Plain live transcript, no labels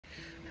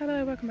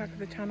Hello, welcome back to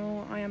the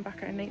channel. I am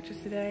back at nature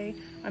today.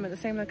 I'm at the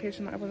same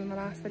location that I was in the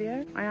last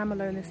video. I am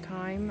alone this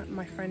time.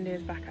 My friend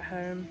is back at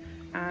home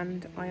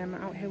and I am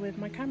out here with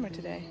my camera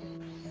today.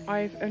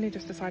 I've only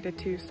just decided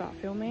to start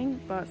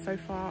filming, but so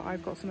far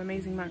I've got some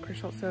amazing macro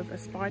shots of a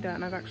spider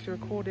and I've actually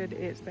recorded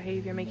its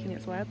behaviour making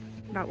its web.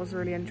 That was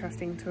really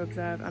interesting to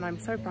observe and I'm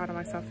so proud of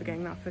myself for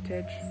getting that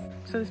footage.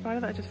 So the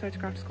spider that I just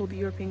photographed is called the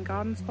European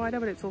garden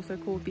spider, but it's also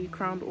called the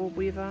crowned orb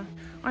weaver.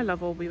 I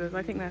love orb weavers,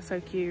 I think they're so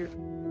cute.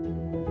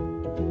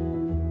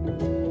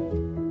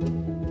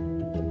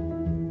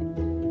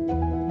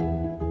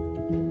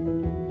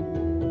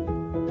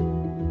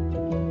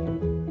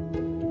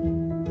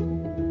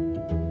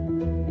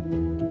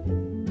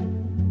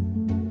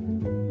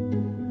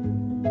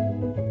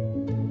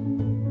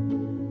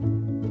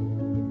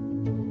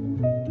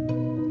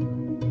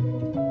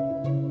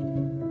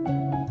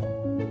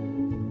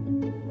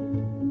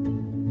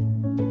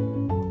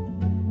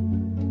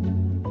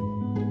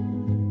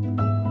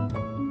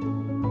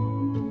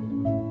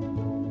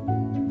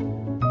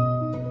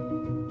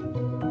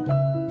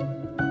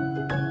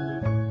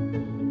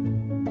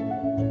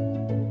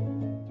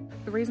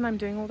 The reason I'm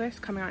doing all this,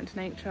 coming out into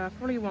nature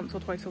probably once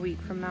or twice a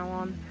week from now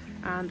on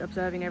and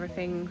observing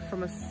everything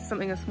from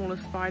something as small as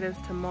spiders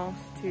to moss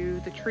to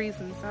the trees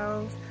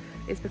themselves,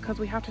 is because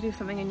we have to do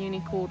something in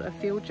uni called a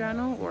field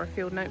journal or a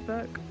field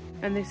notebook,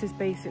 and this is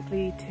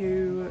basically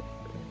to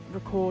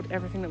record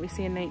everything that we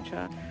see in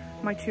nature.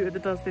 My tutor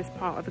that does this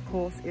part of the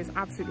course is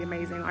absolutely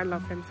amazing. I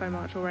love him so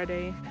much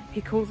already.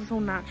 He calls us all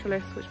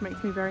naturalists, which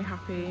makes me very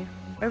happy.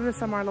 Over the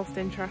summer I lost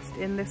interest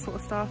in this sort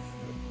of stuff,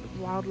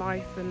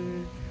 wildlife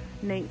and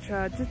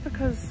nature, just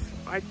because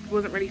I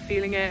wasn't really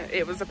feeling it.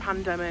 It was a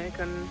pandemic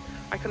and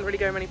I couldn't really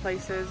go many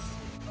places.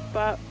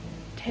 But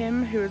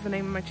Tim, who is the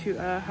name of my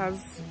tutor, has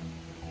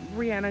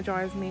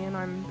re-energized me and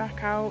I'm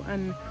back out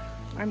and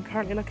I'm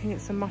currently looking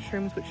at some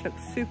mushrooms which look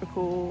super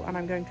cool and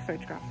I'm going to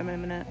photograph them in a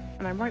minute.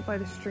 And I'm right by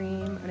the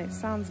stream and it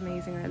sounds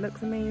amazing and it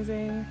looks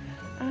amazing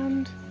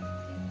and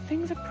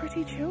things are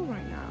pretty chill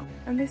right now.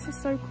 And this is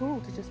so cool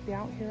to just be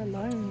out here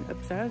alone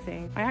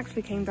observing. I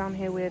actually came down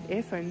here with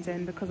earphones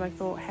in because I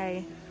thought,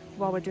 hey,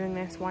 while we're doing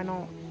this, why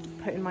not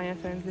put in my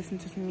earphones, listen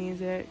to some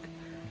music?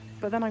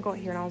 But then I got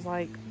here and I was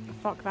like,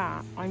 fuck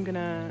that, I'm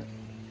gonna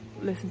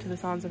listen to the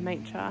sounds of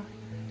nature.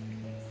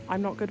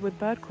 I'm not good with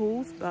bird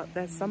calls, but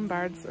there's some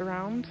birds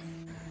around.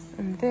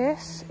 And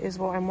this is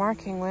what I'm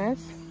working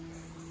with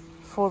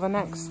for the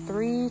next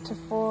 3 to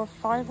 4,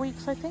 5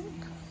 weeks, I think.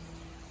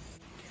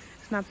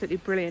 It's an absolutely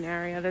brilliant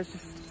area. There's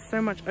just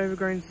so much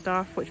overgrown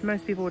stuff, which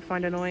most people would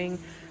find annoying,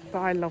 but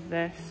I love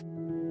this.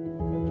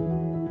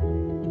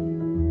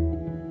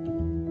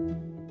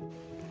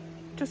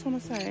 Just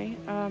want to say,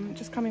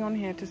 just coming on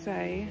here to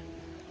say,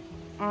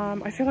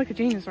 I feel like a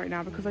genius right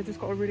now because I just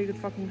got a really good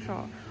fucking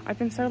shot. I've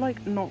been so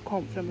like not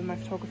confident with my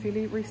photography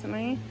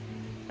recently,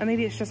 and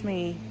maybe it's just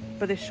me,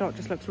 but this shot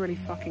just looks really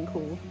fucking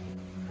cool.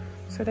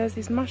 So there's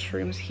these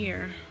mushrooms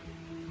here,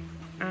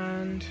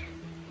 and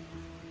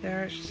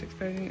there it's just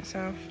exposing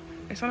itself.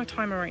 It's on a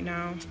timer right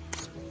now,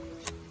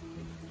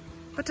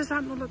 but does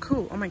that not look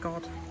cool? Oh my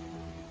god.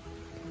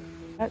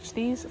 Touch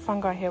these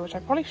fungi here, which I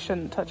probably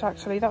shouldn't touch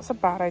actually, that's a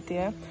bad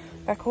idea.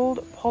 They're called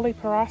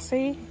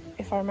polyperaceae,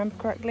 if I remember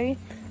correctly,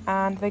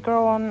 and they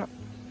grow on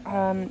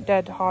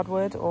dead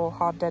hardwood or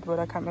hard deadwood,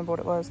 I can't remember what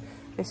it was.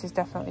 This is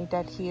definitely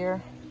dead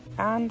here,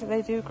 and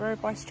they do grow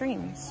by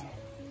streams.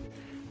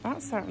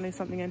 That's certainly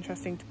something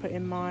interesting to put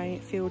in my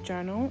field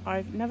journal.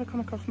 I've never come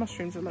across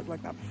mushrooms that look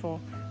like that before.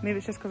 Maybe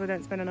it's just because I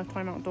don't spend enough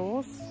time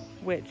outdoors,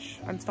 which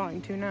I'm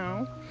starting to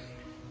now,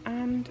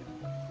 and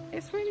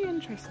it's really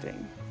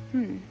interesting.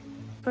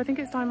 So I think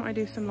it's time I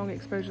do some long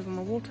exposures on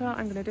the water.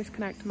 I'm going to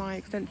disconnect my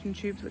extension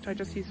tubes, which I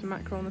just used for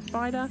macro on the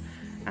spider,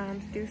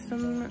 and do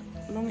some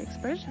long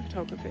exposure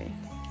photography.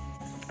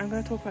 I'm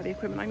going to talk about the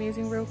equipment I'm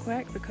using real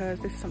quick because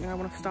this is something I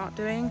want to start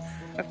doing.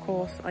 Of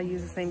course, I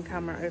use the same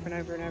camera over and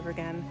over and over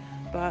again,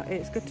 but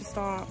it's good to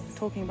start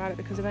talking about it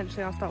because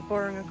eventually I'll start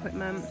borrowing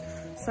equipment.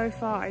 So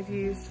far I've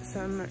used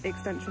some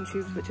extension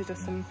tubes, which are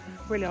just some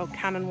really old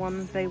Canon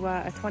ones. They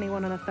were a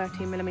 21 and a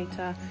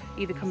 13mm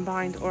either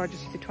combined, or I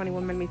just used a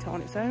 21mm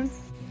on its own.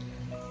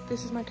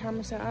 This is my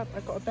camera setup.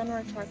 I've got a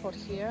Benro tripod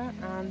here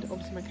and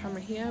obviously my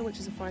camera here, which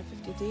is a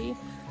 550D,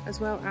 as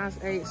well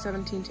as a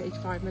 17 to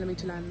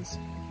 85mm lens.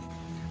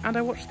 And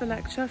I watched the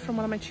lecture from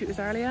one of my tutors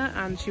earlier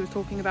and she was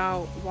talking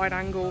about wide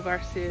angle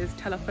versus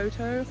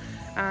telephoto,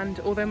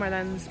 and although my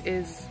lens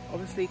is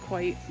obviously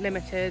quite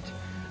limited,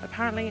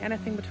 apparently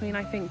anything between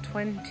I think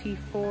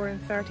 24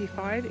 and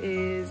 35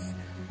 is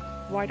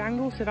wide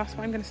angle, so that's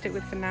what I'm going to stick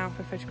with for now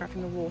for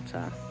photographing the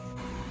water.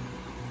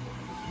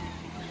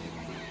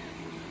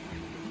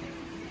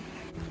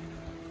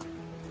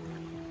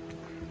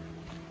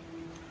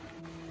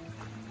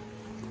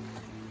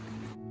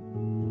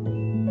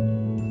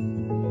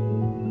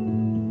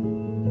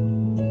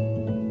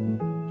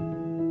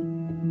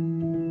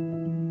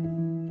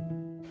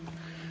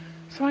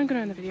 So I'm going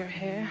to end the video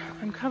here.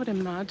 I'm covered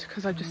in mud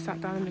because I've just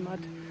sat down in the mud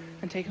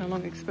and taken a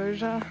long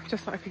exposure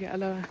just so I could get a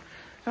lower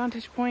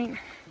vantage point.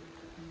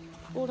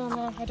 all down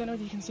there. I don't know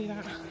if you can see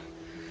that.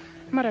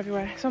 Mud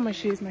everywhere. It's on my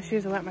shoes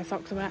are wet, my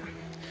socks are wet.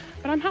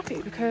 But I'm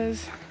happy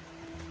because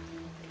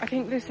I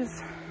think this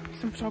is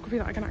some photography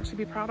that I can actually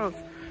be proud of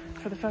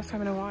for the first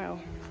time in a while.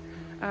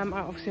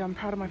 Obviously I'm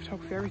proud of my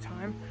photography every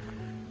time,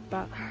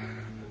 but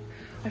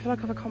I feel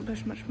like I've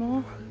accomplished much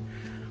more.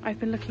 I've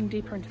been looking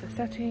deeper into the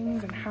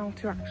settings and how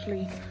to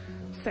actually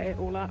set it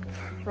all up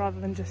rather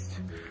than just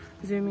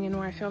zooming in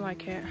where I feel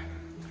like it.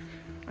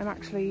 I'm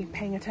actually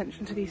paying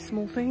attention to these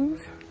small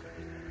things,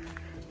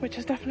 which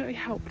has definitely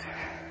helped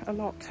a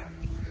lot.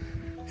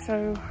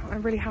 So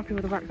I'm really happy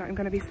with the work that I'm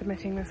going to be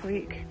submitting this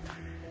week,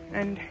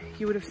 and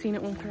you would have seen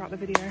it all throughout the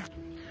video.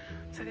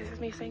 So this is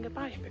me saying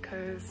goodbye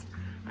because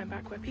I'm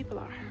back where people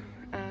are,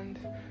 and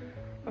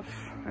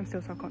I'm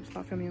still self-conscious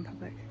about filming in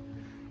public.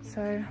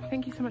 So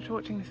thank you so much for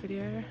watching this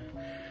video.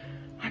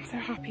 I'm so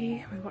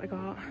happy with what I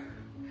got,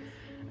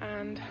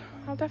 and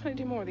I'll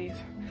definitely do more of these.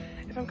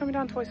 If I'm coming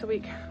down twice a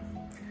week,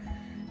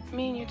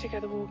 me and you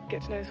together will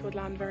get to know this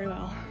woodland very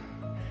well.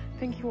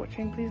 Thank you for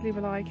watching. Please leave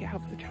a like, it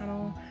helps the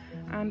channel,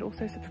 and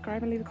also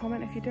subscribe and leave a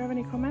comment if you do have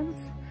any comments.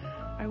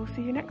 I will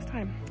see you next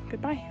time.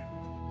 Goodbye.